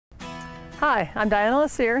Hi, I'm Diana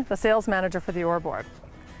Lesieur, the sales manager for the Oar Board.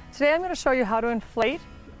 Today I'm going to show you how to inflate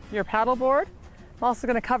your paddle board. I'm also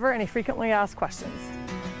going to cover any frequently asked questions.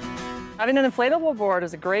 Having an inflatable board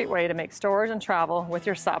is a great way to make storage and travel with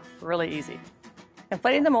your SUP really easy.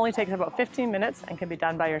 Inflating them only takes about 15 minutes and can be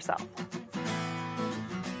done by yourself.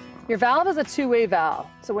 Your valve is a two-way valve,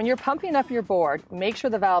 so when you're pumping up your board, make sure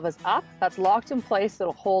the valve is up, that's locked in place, so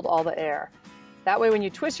it'll hold all the air. That way when you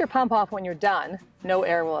twist your pump off when you're done, no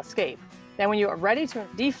air will escape. Then when you are ready to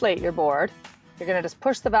deflate your board, you're going to just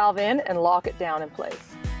push the valve in and lock it down in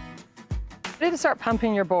place. Ready to start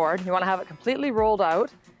pumping your board, you want to have it completely rolled out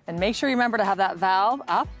and make sure you remember to have that valve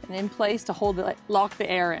up and in place to lock the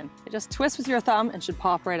air in. It just twists with your thumb and should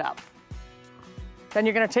pop right up. Then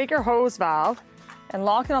you're going to take your hose valve and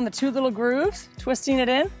lock it on the two little grooves, twisting it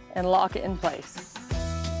in and lock it in place.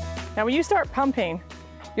 Now when you start pumping,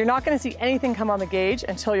 you're not going to see anything come on the gauge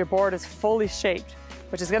until your board is fully shaped,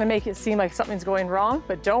 which is going to make it seem like something's going wrong,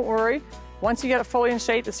 but don't worry. Once you get it fully in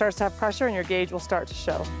shape, it starts to have pressure and your gauge will start to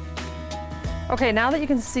show. Okay, now that you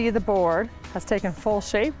can see the board has taken full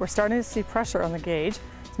shape, we're starting to see pressure on the gauge.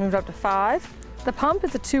 It's moved up to 5. The pump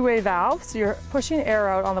is a two-way valve, so you're pushing air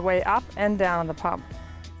out on the way up and down on the pump.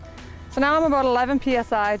 So now I'm about 11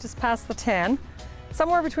 PSI, just past the 10.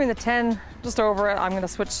 Somewhere between the 10, just over it, I'm going to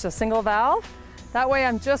switch to single valve. That way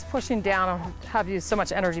I'm just pushing down and don't have used so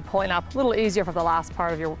much energy pulling up. A little easier for the last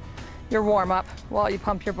part of your warm-up while you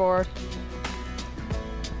pump your board.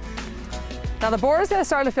 Now the board is going to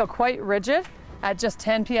start to feel quite rigid at just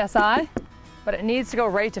 10 PSI, but it needs to go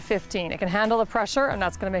right to 15. It can handle the pressure and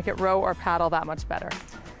that's going to make it row or paddle that much better.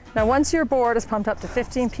 Now once your board is pumped up to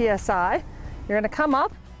 15 PSI, you're going to come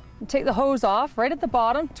up and take the hose off right at the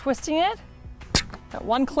bottom, twisting it, that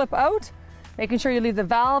one clip out, making sure you leave the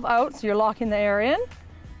valve out so you're locking the air in.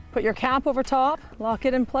 Put your cap over top, lock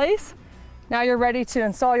it in place. Now you're ready to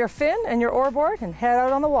install your fin and your oar board and head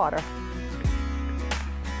out on the water.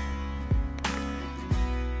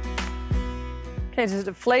 Okay, to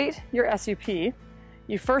deflate your SUP,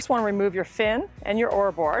 you first want to remove your fin and your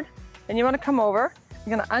oar board. Then you want to come over,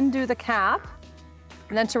 you're going to undo the cap,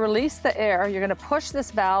 and then to release the air, you're going to push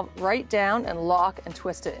this valve right down and lock and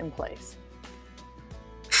twist it in place.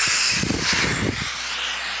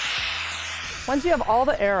 Once you have all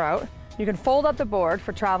the air out, you can fold up the board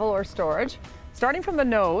for travel or storage. Starting from the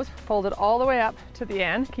nose, fold it all the way up to the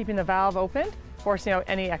end, keeping the valve open, forcing out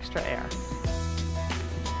any extra air.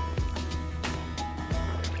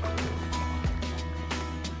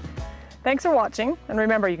 Thanks for watching, and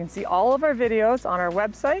remember you can see all of our videos on our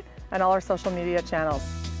website and all our social media channels.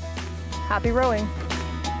 Happy rowing!